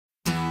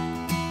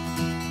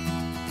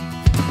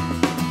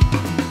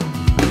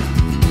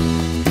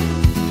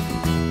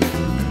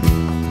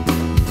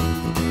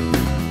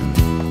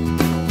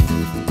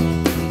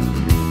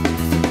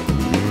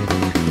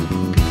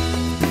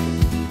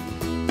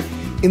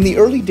In the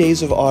early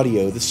days of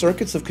audio, the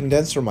circuits of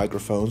condenser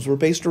microphones were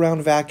based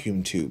around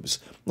vacuum tubes,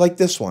 like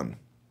this one.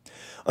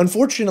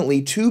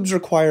 Unfortunately, tubes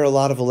require a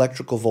lot of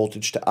electrical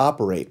voltage to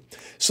operate,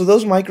 so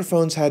those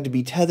microphones had to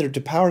be tethered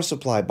to power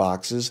supply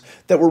boxes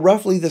that were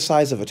roughly the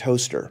size of a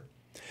toaster.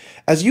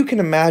 As you can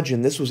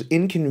imagine, this was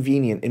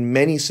inconvenient in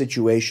many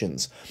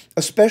situations,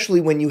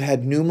 especially when you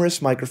had numerous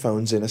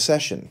microphones in a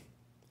session.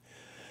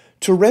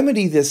 To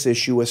remedy this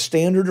issue, a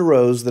standard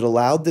arose that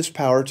allowed this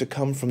power to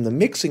come from the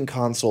mixing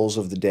consoles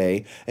of the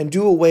day and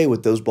do away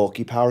with those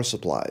bulky power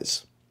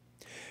supplies.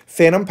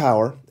 Phantom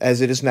power,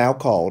 as it is now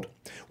called,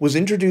 was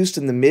introduced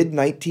in the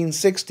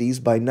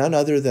mid-1960s by none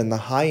other than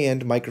the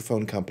high-end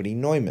microphone company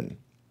Neumann.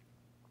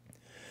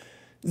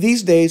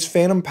 These days,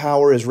 phantom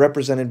power is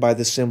represented by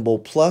the symbol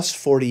plus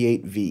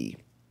 48V.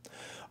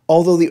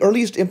 Although the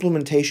earliest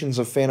implementations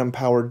of phantom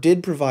power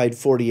did provide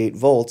 48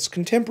 volts,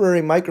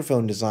 contemporary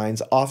microphone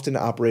designs often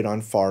operate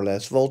on far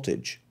less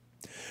voltage.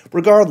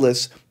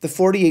 Regardless, the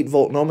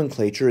 48-volt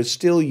nomenclature is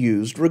still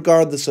used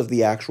regardless of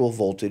the actual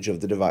voltage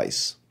of the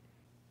device.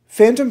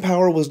 Phantom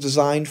power was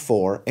designed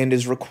for and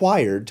is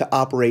required to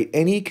operate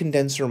any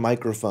condenser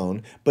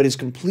microphone, but is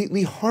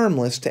completely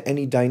harmless to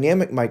any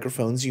dynamic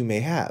microphones you may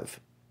have.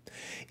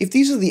 If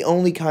these are the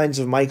only kinds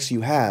of mics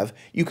you have,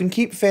 you can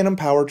keep phantom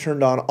power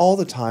turned on all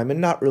the time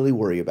and not really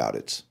worry about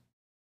it.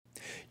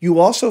 You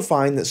will also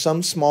find that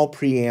some small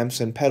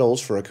preamps and pedals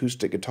for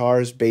acoustic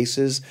guitars,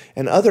 basses,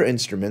 and other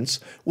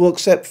instruments will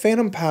accept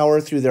phantom power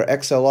through their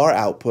XLR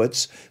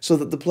outputs so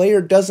that the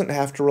player doesn't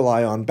have to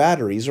rely on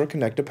batteries or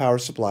connect a power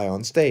supply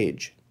on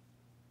stage.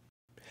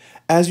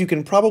 As you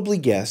can probably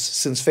guess,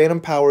 since phantom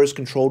power is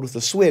controlled with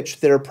a switch,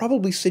 there are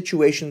probably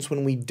situations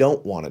when we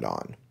don't want it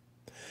on.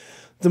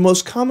 The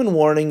most common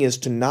warning is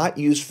to not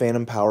use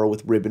phantom power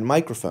with ribbon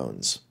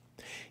microphones.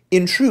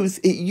 In truth,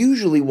 it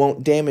usually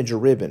won't damage a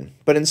ribbon,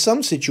 but in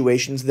some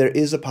situations there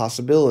is a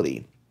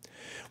possibility.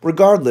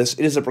 Regardless,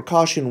 it is a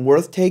precaution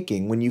worth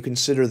taking when you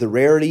consider the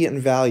rarity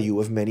and value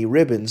of many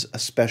ribbons,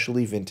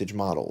 especially vintage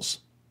models.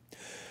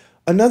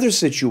 Another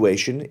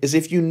situation is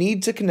if you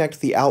need to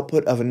connect the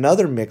output of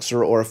another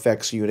mixer or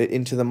effects unit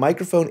into the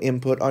microphone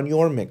input on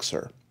your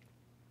mixer.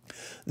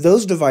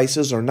 Those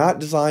devices are not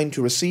designed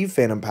to receive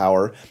phantom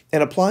power,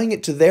 and applying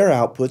it to their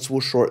outputs will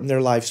shorten their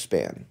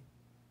lifespan.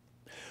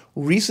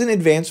 Recent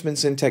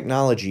advancements in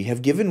technology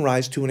have given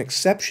rise to an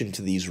exception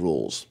to these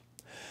rules.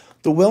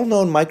 The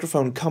well-known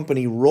microphone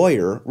company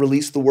Royer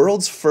released the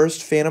world's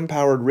first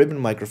phantom-powered ribbon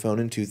microphone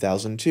in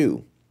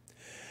 2002.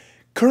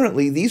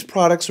 Currently, these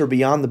products are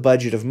beyond the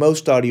budget of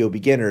most audio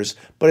beginners,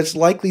 but it's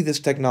likely this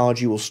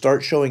technology will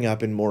start showing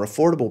up in more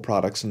affordable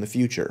products in the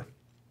future.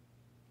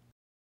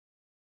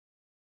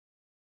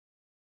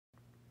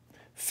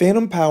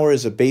 Phantom power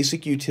is a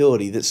basic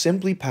utility that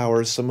simply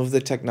powers some of the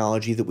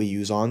technology that we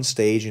use on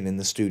stage and in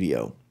the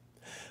studio.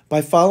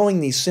 By following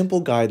these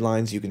simple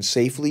guidelines, you can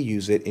safely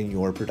use it in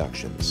your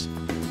productions.